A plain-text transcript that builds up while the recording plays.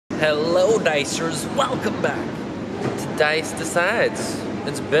Hello Dicers, welcome back to DiceDecides.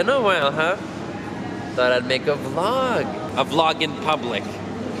 It's been a while, huh? Thought I'd make a vlog in public.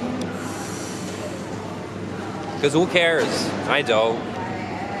 Cause who cares? I don't.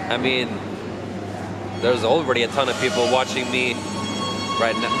 I mean, there's already a ton of people watching me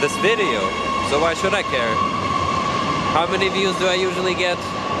right now, this video, so why should I care? How many views do I usually get?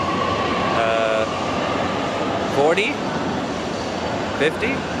 40?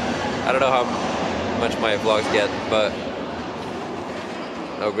 50? I don't know how much my vlogs get, but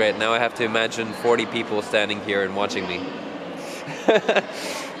oh great, now I have to imagine 40 people standing here and watching me.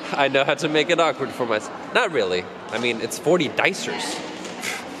 I know how to make it awkward for myself. Not really. I mean, it's 40 dicers.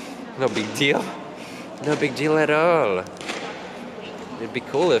 No big deal. No big deal at all. It'd be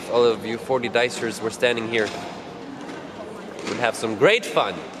cool if all of you 40 dicers were standing here. We'd have some great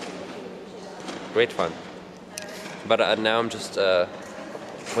fun. Great fun. But now I'm just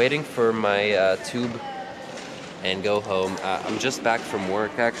waiting for my tube and go home. I'm just back from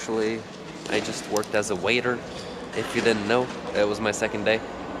work, actually. I just worked as a waiter. If you didn't know, it was my second day.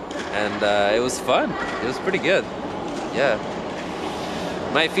 And it was fun. It was pretty good. Yeah.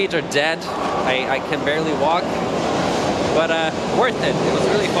 My feet are dead. I can barely walk. But worth it. It was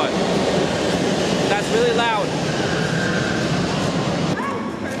really fun. That's really loud.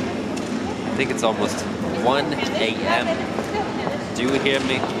 I think it's almost 1 a.m. Do you hear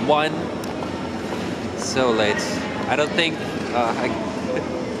me? 1. So late. I don't think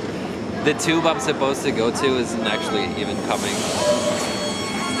the tube I'm supposed to go to isn't actually even coming.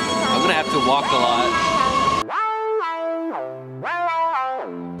 I'm gonna have to walk a lot.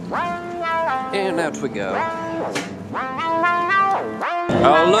 And out we go.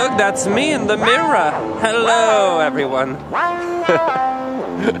 Oh look, that's me in the mirror. Hello everyone.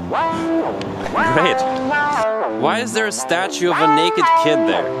 Great. Why is there a statue of a naked kid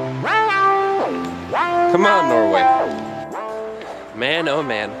there? Come on, Norway. Man, oh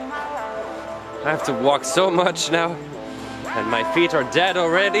man. I have to walk so much now. And my feet are dead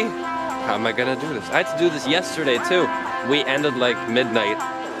already. How am I gonna do this? I had to do this yesterday too. We ended like midnight.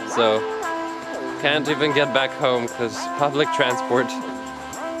 So, can't even get back home because public transport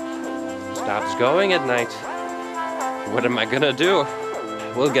stops going at night. What am I gonna do?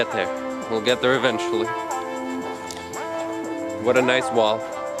 We'll get there. We'll get there eventually. What a nice wall.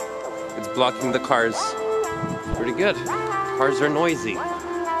 It's blocking the cars. Pretty good. Cars are noisy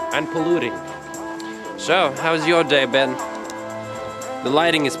and polluting. So, how's your day been? The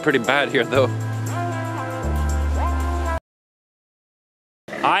lighting is pretty bad here though.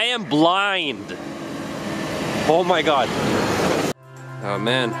 I am blind. Oh my god. Oh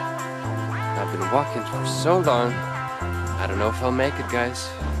man. I've been walking for so long. I don't know if I'll make it, guys.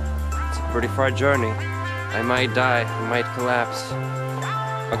 It's a pretty far journey. I might die, I might collapse.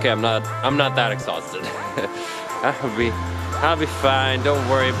 Okay, I'm not that exhausted. I'll be fine, don't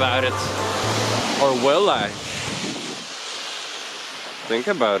worry about it. Or will I? Think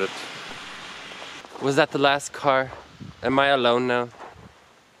about it. Was that the last car? Am I alone now?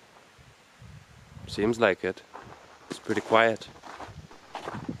 Seems like it. It's pretty quiet.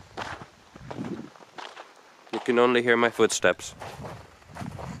 You can only hear my footsteps.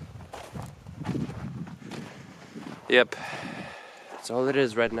 Yep. That's all it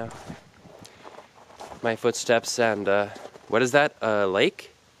is right now. My footsteps and, what is that? A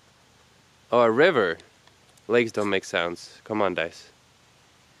lake? Oh, a river. Lakes don't make sounds. Come on, Dice.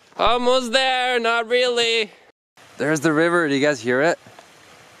 Almost there, not really. There's the river, do you guys hear it?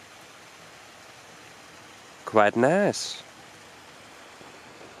 Quite nice.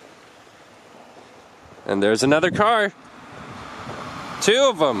 And there's another car. 2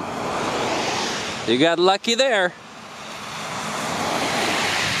 of them. You got lucky there.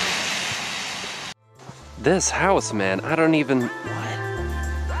 This house, man, I don't even... What?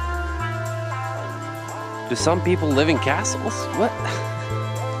 Do some people live in castles? What?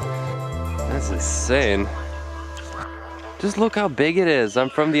 That's insane. Just look how big it is.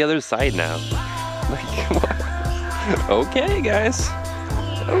 I'm from the other side now. Like, what? Okay, guys.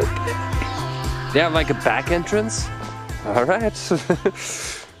 Okay. They have like a back entrance? Alright.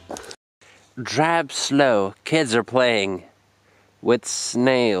 Drive slow. Kids are playing with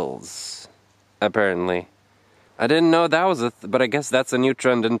snails. Apparently. I didn't know that was but I guess that's a new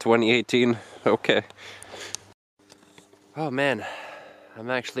trend in 2018. Okay. Oh man. I'm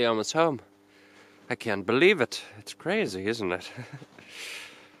actually almost home. I can't believe it. It's crazy, isn't it?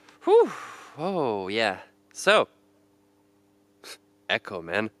 Whew. Oh, yeah. So. Echo,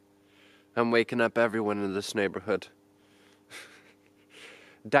 man. I'm waking up everyone in this neighborhood.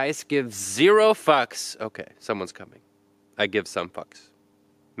 Dice gives 0 fucks. Okay, someone's coming. I give some fucks.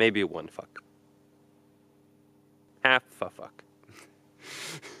 Maybe one fuck. Half a fuck.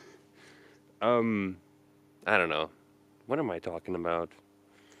 I don't know. What am I talking about?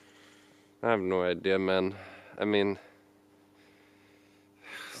 I have no idea, man. I mean,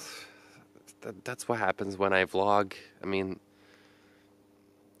 that's what happens when I vlog. I mean,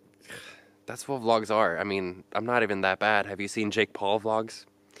 that's what vlogs are. I mean, I'm not even that bad. Have you seen Jake Paul vlogs?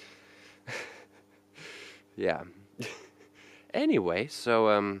 Yeah. Anyway,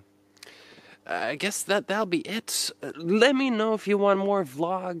 so, I guess that'll be it. Let me know if you want more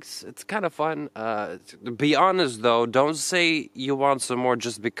vlogs. It's kind of fun. Be honest, though. Don't say you want some more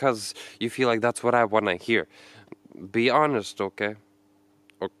just because you feel like that's what I want to hear. Be honest, okay?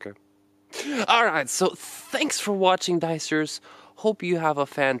 Okay. Alright, so thanks for watching, Dicers. Hope you have a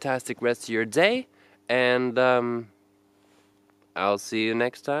fantastic rest of your day. And, I'll see you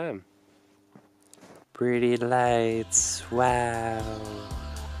next time. Pretty lights. Wow.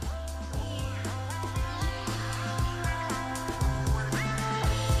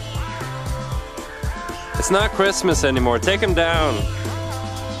 It's not Christmas anymore. Take them down.